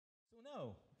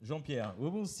Jean-Pierre, we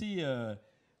will see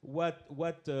what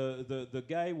the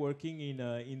guy working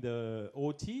in the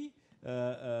OT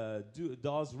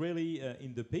does really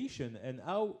in the patient, and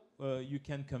how you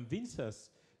can convince us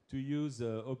to use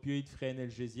opioid-free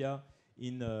analgesia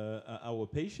in our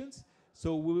patients.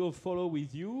 So we will follow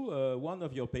with you one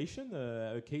of your patients,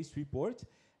 a case report,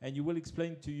 and you will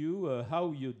explain to you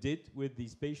how you did with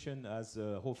this patient as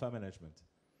HOFA management.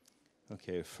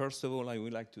 Okay, first of all, I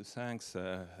would like to thank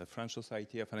the French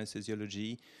Society of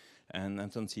Anesthesiology and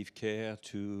Intensive Care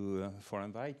for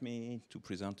inviting me to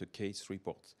present a case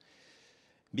report.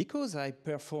 Because I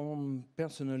perform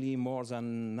personally more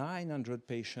than 900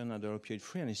 patients under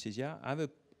opioid-free anesthesia, I have a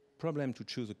problem to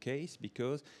choose a case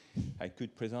because I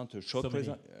could present a short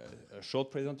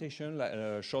presentation,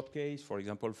 a short case, for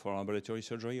example, for ambulatory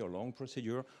surgery or long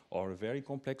procedure, or a very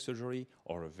complex surgery,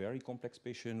 or a very complex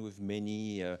patient with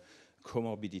many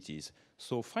comorbidities.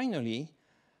 So finally,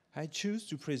 I choose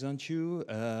to present you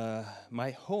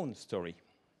my own story.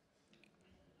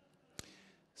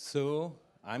 So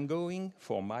I'm going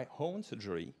for my own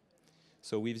surgery.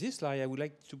 So with this slide, I would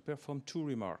like to perform two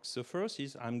remarks. The first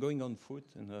is I'm going on foot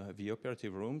in the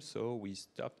operative room, so we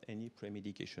stopped any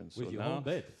pre-medication. With your own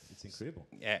bed, it's incredible.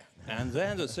 Yeah, and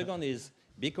then the second is,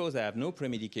 because I have no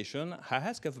pre-medication, I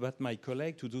ask about my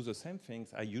colleague to do the same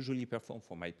things I usually perform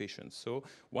for my patients. So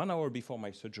 1 hour before my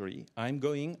surgery, I'm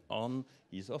going on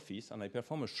his office and I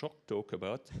perform a short talk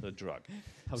about the drug.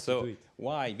 How to do it.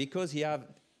 Why? Because he have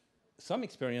some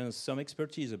experience, some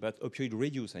expertise about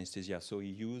opioid-reduced anesthesia. So he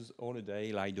used all the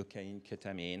day lidocaine,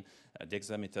 ketamine,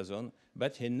 dexamethasone,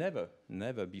 but he never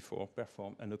before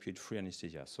performed an opioid-free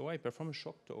anesthesia. So I perform a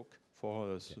short talk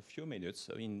for a few minutes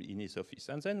in his office.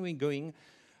 And then we're going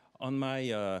on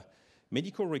my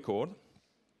medical record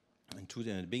to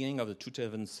the beginning of the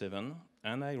 2007,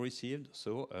 and I received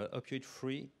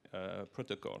opioid-free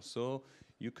protocol. So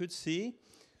you could see,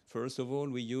 first of all,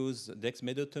 we use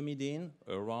dexmedetomidine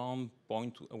around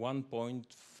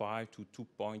 1.5 to 2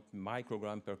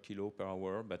 microgram per kilo per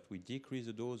hour, but we decrease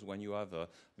the dose when you have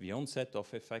the onset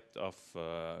of effect of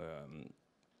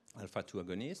alpha-2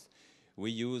 agonist.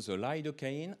 We use a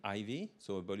lidocaine IV,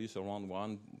 so a bolus around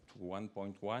 1 to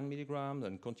 1.1 milligrams,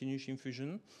 and continuous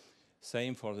infusion.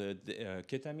 Same for the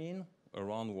ketamine,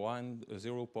 around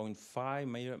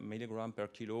 0.5 milligram per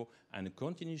kilo, and a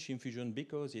continuous infusion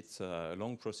because it's a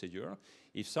long procedure.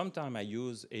 If sometime I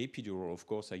use epidural, of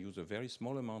course, I use a very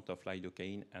small amount of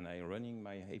lidocaine, and I'm running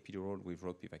my epidural with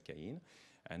ropivacaine.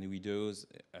 And we dose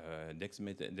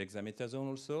dexamethasone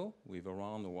also with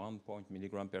around 1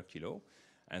 milligram per kilo.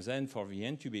 And then for the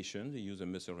intubation, they use a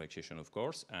muscle relaxation, of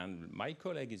course. And my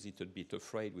colleague is a little bit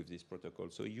afraid with this protocol,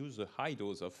 so he used a high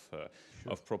dose of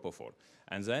propofol.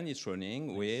 And then it's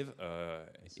running with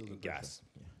gas.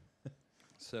 Yeah.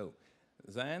 So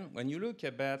then when you look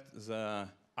about the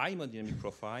hemodynamic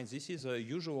profile, this is a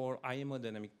usual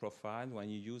hemodynamic profile when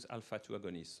you use alpha-2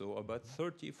 agonist. So about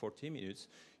 30-40 minutes,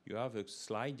 you have a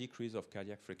slight decrease of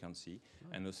cardiac frequency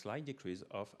and a slight decrease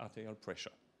of arterial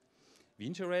pressure. The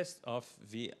interest of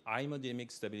the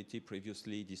hemodynamic stability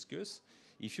previously discussed,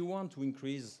 if you want to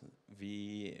increase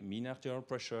the mean arterial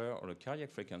pressure or the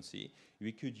cardiac frequency,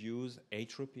 we could use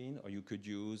atropine or you could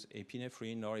use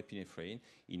epinephrine or epinephrine.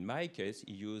 In my case,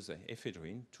 I use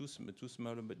ephedrine, too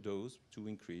small a dose to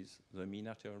increase the mean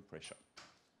arterial pressure.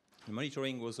 The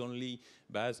monitoring was only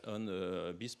based on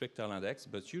the bispectral index,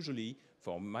 but usually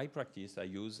for my practice, I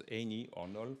use any or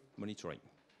null monitoring.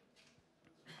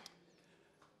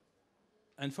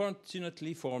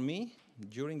 Unfortunately for me,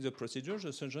 during the procedure,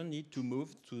 the surgeon needs to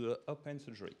move to the open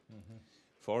surgery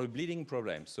for a bleeding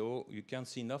problem. So you can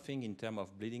see nothing in terms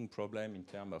of bleeding problem, in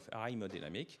terms of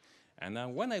hemodynamic.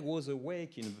 And when I was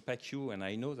awake in the PACU and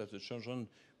I know that the surgeon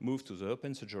moved to the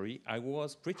open surgery, I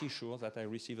was pretty sure that I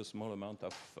received a small amount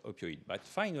of opioid. But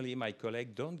finally, my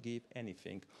colleague don't give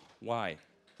anything. Why?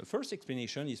 The first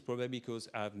explanation is probably because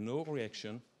I have no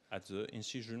reaction at the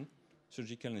incision,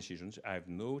 surgical incisions. I have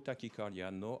no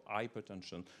tachycardia, no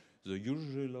hypertension, the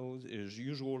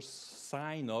usual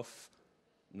sign of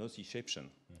nociception.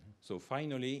 So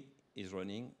finally, is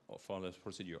running for the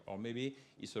procedure. Or maybe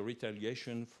it's a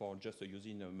retaliation for just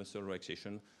using a muscle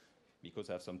relaxation because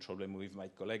I have some trouble with my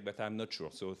colleague, but I'm not sure.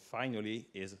 So finally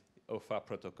is OFA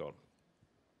protocol.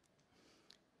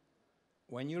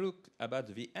 When you look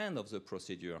about the end of the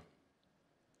procedure,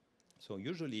 so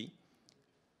usually,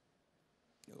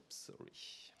 so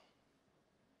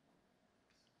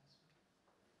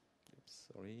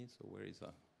where is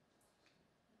that?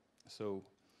 So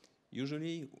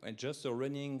usually, just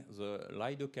running the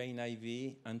lidocaine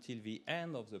IV until the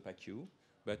end of the PACU,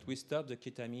 but we stop the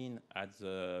ketamine at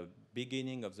the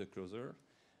beginning of the closure,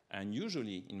 And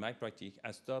usually, in my practice,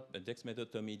 I stop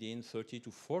dexmedetomidine 30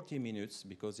 to 40 minutes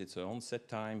because it's an onset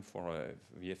time for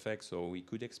the effect, so we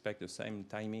could expect the same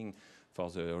timing for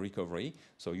the recovery.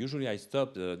 So usually I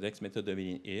stop the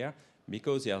dexmedetomidine here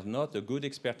because there's not a good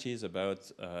expertise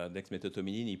about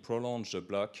dexmedetomidine. It prolongs the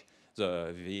block,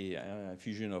 the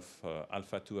fusion of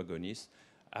alpha-2 agonists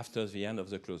after the end of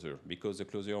the closure, because the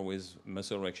closure with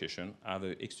muscle relaxation have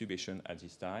an extubation at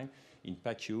this time. In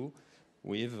PACU,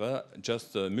 with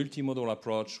just a multimodal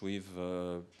approach with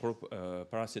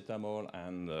paracetamol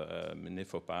and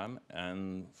nefopam.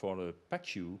 And for the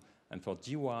PACU and for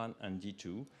D1 and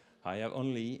D2, I have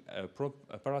only a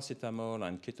paracetamol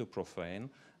and ketoprofen,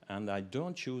 and I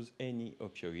don't use any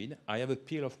opioid. I have a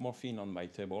pill of morphine on my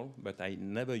table, but I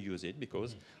never use it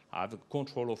because I have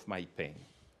control of my pain.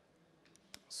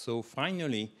 So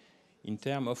finally, in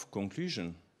terms of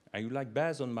conclusion, I would like,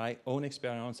 based on my own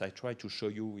experience, I try to show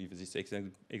you with this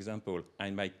example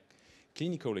and my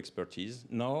clinical expertise.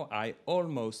 Now I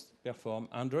almost perform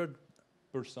 100%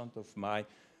 of my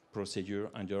procedure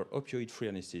under opioid-free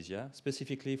anesthesia,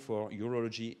 specifically for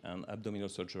urology and abdominal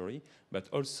surgery, but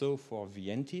also for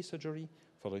VNT surgery,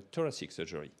 for the thoracic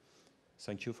surgery.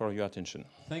 Thank you for your attention.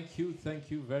 Thank you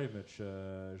very much,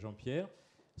 Jean-Pierre.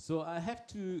 So I have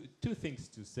two things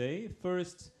to say.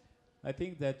 First, I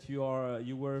think that you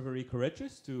were very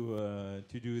courageous to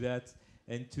do that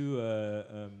and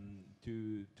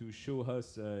to show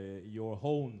us your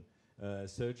own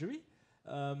surgery.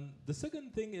 The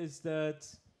second thing is that,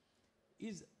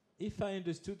 if I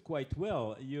understood quite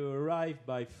well, you arrived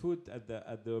by foot at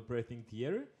the operating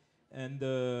theater, and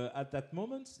at that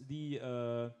moment the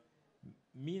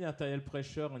mean arterial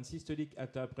pressure and systolic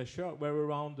arterial pressure were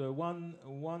around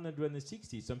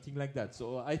 160, something like that.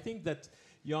 So I think that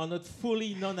you are not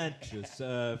fully non-anxious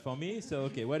for me. So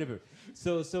okay, whatever.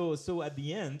 So at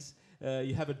the end,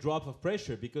 you have a drop of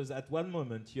pressure because at one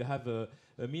moment you have a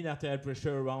mean arterial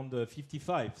pressure around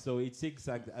 55. So it's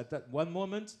exact at that one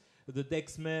moment the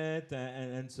dexmed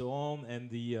and so on, and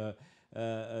the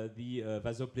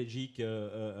vasoplegic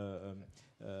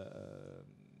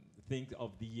thing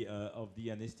of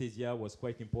the anesthesia was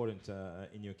quite important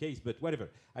in your case. But whatever.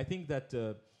 I think that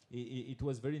it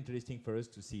was very interesting for us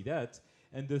to see that.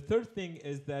 And the third thing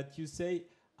is that you say,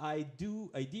 I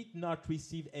did not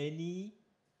receive any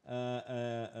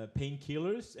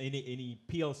painkillers, any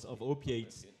pills of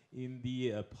opiates in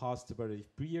the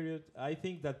post-operative period. I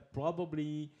think that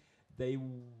probably there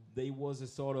was a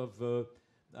sort of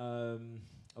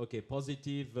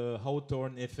positive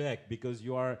Hawthorne effect, because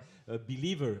you are a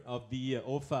believer of the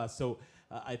OFA. So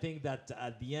I think that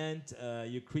at the end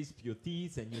you crisp your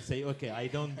teeth and you say, okay, I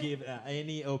don't give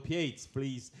any opiates,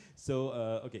 please. So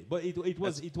okay, but it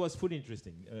was fully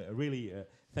interesting. Really,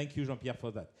 thank you, Jean-Pierre,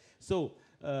 for that. So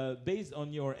based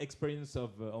on your experience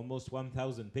of almost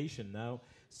 1,000 patients now,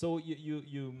 so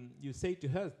you say to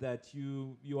us that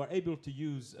you are able to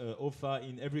use OFA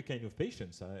in every kind of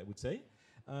patients, I would say.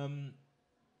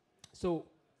 So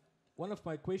one of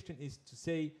my questions is to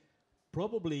say,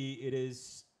 probably it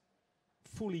is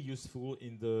fully useful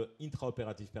in the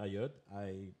intraoperative period.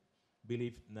 I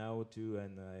believe now too,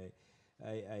 and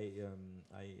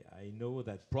I know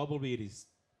that probably it is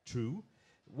true.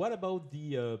 What about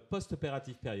the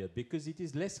post-operative period? Because it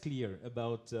is less clear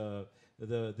about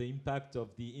the impact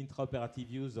of the intraoperative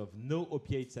use of no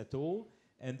opiates at all,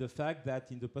 and the fact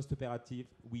that in the post-operative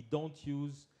we don't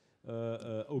use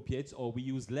opiates, or we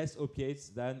use less opiates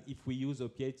than if we use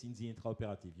opiates in the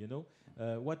intraoperative. You know,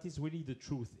 what is really the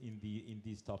truth in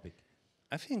this topic?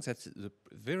 I think that the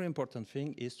very important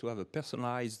thing is to have a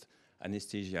personalized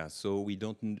anesthesia, so we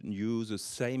don't use the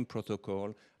same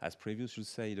protocol as previously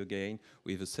said again,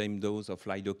 with the same dose of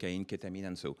lidocaine, ketamine,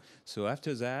 and so. So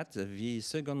after that, the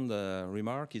second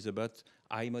remark is about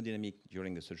hemodynamic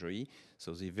during the surgery.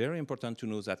 So it's very important to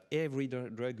know that every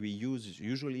drug we use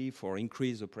usually for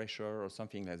increase the pressure or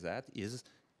something like that is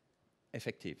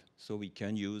effective. So we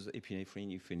can use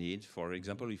epinephrine if we need. For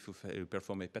example, if you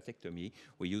perform a hepatectomy,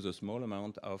 we use a small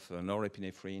amount of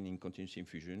norepinephrine in continuous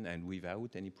infusion and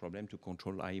without any problem to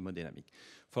control hemodynamic.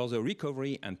 For the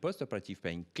recovery and postoperative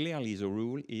pain, clearly the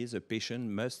rule is a patient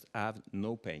must have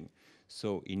no pain.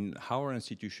 So in our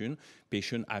institution,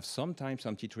 patients have sometimes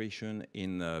some titration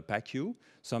in PACU.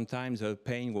 Sometimes the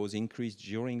pain was increased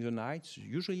during the night,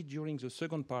 usually during the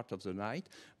second part of the night.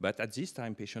 But at this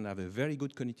time, patients have a very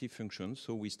good cognitive function.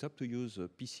 So we stop to use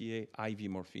PCA IV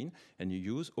morphine, and you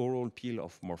use oral pill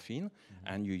of morphine,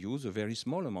 and you use a very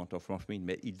small amount of morphine.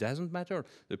 But it doesn't matter.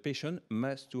 The patient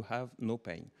must to have no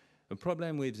pain. The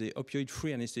problem with the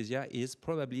opioid-free anesthesia is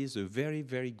probably the very,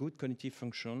 very good cognitive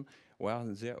function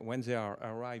when they are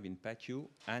arrive in PACU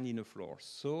and in a floor.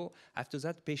 So after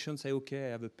that, patients say, okay, I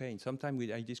have a pain.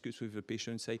 Sometimes I discuss with the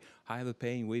patient, say, I have a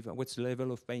pain with, what's the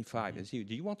level of pain? 5. I say,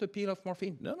 do you want a pill of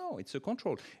morphine? No, it's a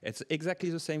control. It's exactly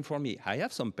the same for me. I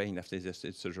have some pain after this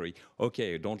surgery.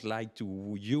 Okay, I don't like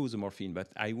to use morphine, but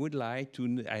I would like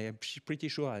to, I am pretty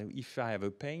sure if I have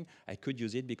a pain, I could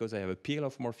use it because I have a pill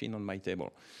of morphine on my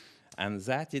table. And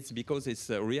that it's because it's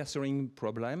a reassuring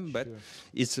problem, but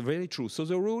it's very true. So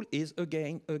the rule is,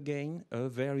 again, a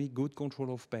very good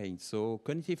control of pain. So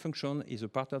cognitive function is a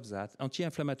part of that.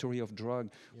 Anti-inflammatory of drug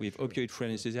with opioid-free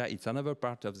anesthesia, it's another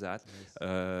part of that.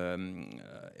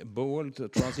 Bowel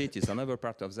transit is another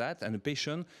part of that. And a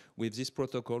patient with this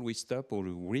protocol, we stop or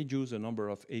reduce the number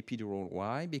of epidural.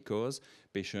 Why? Because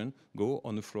patient go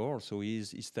on the floor. So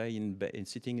he's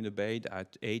sitting in the bed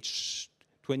at age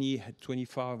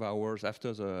 25 hours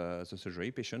after the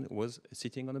surgery, patient was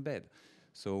sitting on a bed.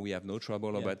 So we have no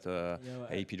trouble about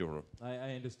epidural.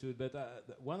 I understood, but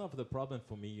one of the problems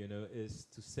for me, is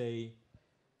to say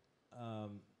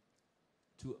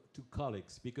to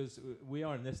colleagues, because we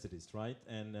are anesthetists, right?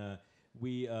 And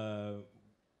we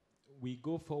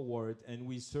go forward and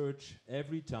we search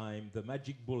every time the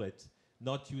magic bullet,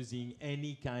 not using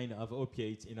any kind of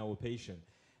opiate in our patient.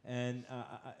 And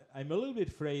I'm a little bit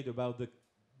afraid about the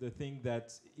thing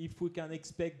that if we can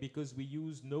expect, because we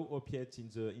use no opiates in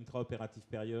the intraoperative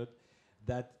period,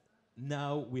 that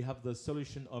now we have the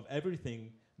solution of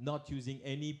everything, not using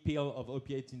any pill of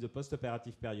opiates in the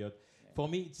postoperative period. For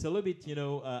me, it's a little bit,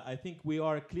 I think we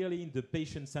are clearly in the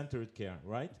patient-centered care,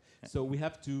 right? So we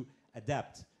have to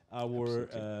adapt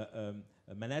our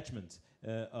management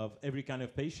of every kind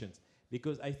of patient,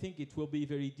 because I think it will be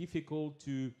very difficult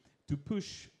to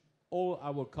push all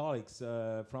our colleagues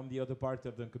from the other part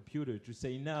of the computer to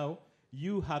say, now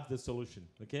you have the solution,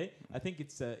 okay? I think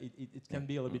it can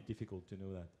be a little bit difficult to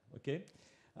know that, okay?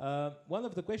 One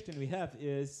of the questions we have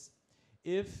is,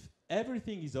 if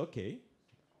everything is okay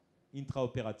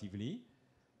intraoperatively,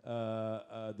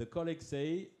 the colleagues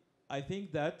say, I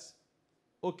think that,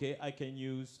 okay, I can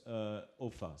use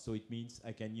OFA. So it means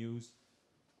I can use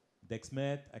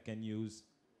Dexmed, I can use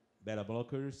beta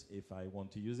blockers if I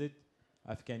want to use it.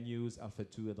 I can use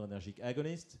alpha-2 adrenergic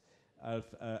agonist.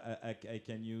 I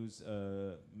can use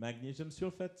magnesium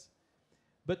sulfate.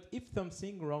 But if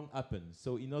something wrong happens,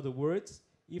 so in other words,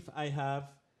 if I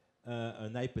have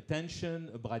an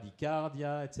hypertension, a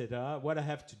bradycardia, etc., what I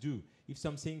have to do? If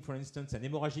something, for instance, an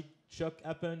hemorrhagic shock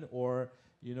happen, or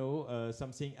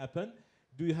something happen,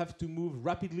 do you have to move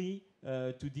rapidly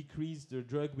to decrease the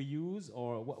drug we use,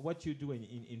 or what you do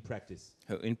in practice?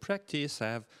 In practice, I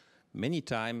have many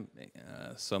times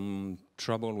some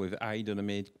trouble with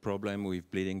hydrodynamic problem,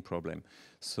 with bleeding problem.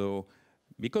 So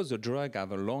because the drug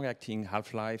have a long-acting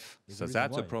half-life, so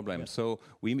that's a problem. Yeah. So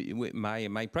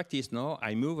my practice now,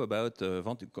 I move about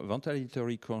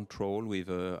ventilatory control with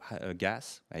a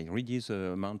gas. I reduce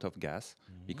the amount of gas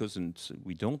because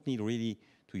we don't need really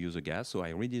to use a gas, so I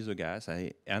reduce the gas,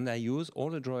 and I use all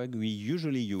the drugs we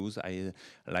usually use,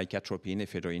 like atropine,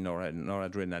 ephedrine, or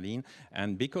noradrenaline,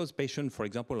 and because patients, for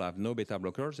example, have no beta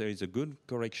blockers, there is a good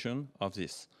correction of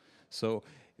this. So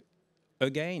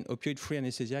again, opioid-free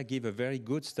anesthesia give a very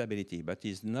good stability, but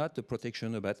it's not a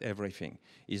protection about everything.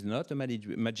 It's not a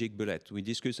magic bullet. We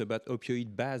discuss about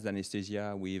opioid-based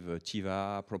anesthesia with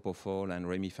Tiva, propofol, and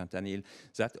remifentanil.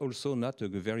 That's also not a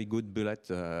very good bullet,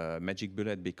 magic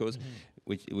bullet, because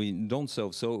we don't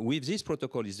solve. So with this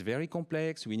protocol, it's very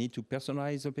complex. We need to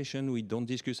personalize the patient. We don't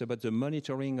discuss about the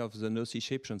monitoring of the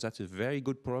nociception. That's a very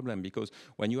good problem, because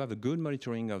when you have a good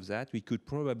monitoring of that, we could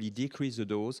probably decrease the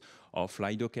dose of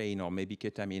lidocaine or maybe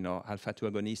ketamine or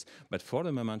alpha-2 agonist. But for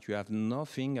the moment, you have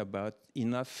nothing about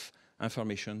enough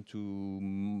information to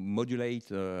modulate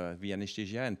the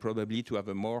anesthesia and probably to have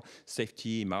a more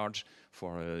safety margin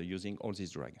for using all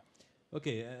this drug.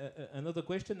 Okay, another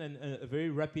question and a very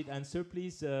rapid answer,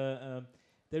 please. There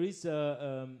is,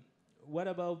 what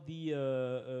about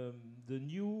the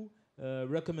new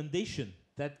recommendation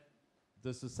that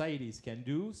the societies can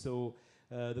do? So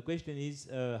the question is,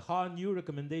 how new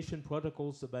recommendation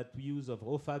protocols about use of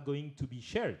OFA going to be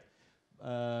shared?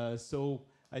 So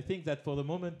I think that for the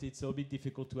moment it's a bit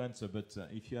difficult to answer, but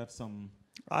if you have some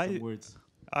words.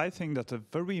 I think that a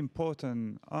very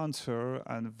important answer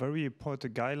and very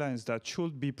important guidelines that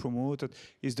should be promoted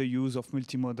is the use of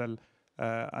multimodal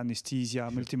anesthesia,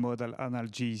 multimodal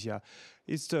analgesia.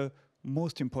 It's the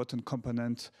most important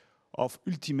component of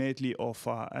ultimately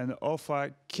OFA, and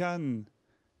OFA can,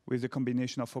 with the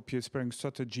combination of opioid-sparing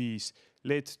strategies,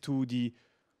 lead to the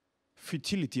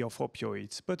futility of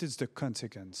opioids, but it's the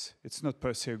consequence. It's not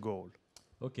per se a goal.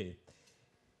 Okay.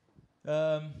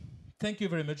 thank you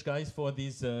very much, guys, for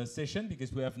this session,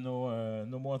 because we have no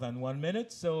more than 1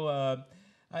 minute. So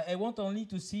I want only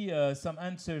to see some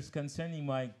answers concerning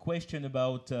my question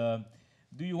about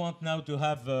do you want now to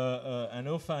have an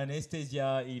OFA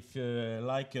anesthesia if,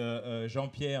 like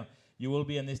Jean-Pierre, you will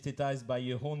be anesthetized by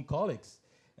your own colleagues?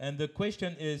 And the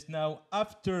question is now,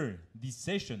 after this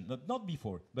session, not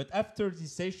before, but after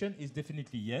this session is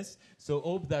definitely yes. So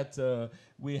hope that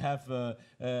we have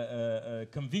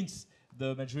convinced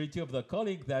the majority of the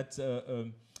colleagues that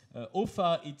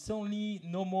OFA, it's only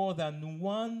no more than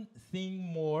one thing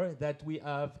more that we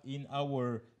have in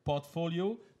our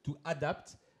portfolio to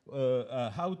adapt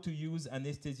how to use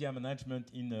anesthesia management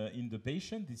in the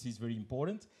patient. This is very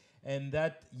important. And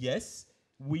that, yes,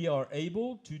 we are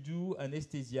able to do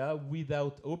anesthesia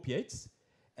without opiates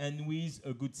and with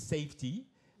a good safety.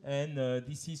 And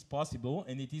this is possible.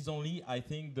 And it is only, I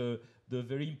think, the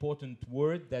very important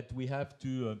word that we have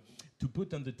to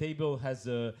put on the table as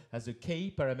a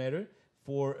key parameter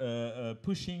for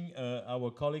pushing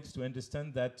our colleagues to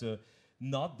understand that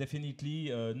definitely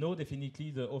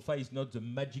the OFA is not the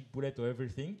magic bullet or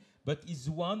everything, but is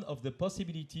one of the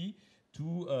possibility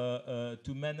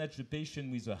to manage the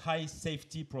patient with a high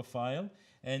safety profile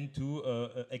and to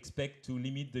expect to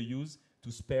limit the use,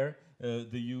 to spare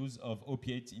the use of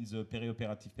opiates in the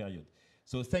perioperative period.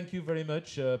 So thank you very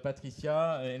much,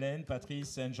 Patricia, Hélène,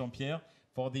 Patrice, and Jean-Pierre,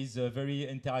 for this very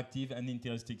interactive and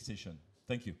interesting session.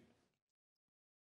 Thank you.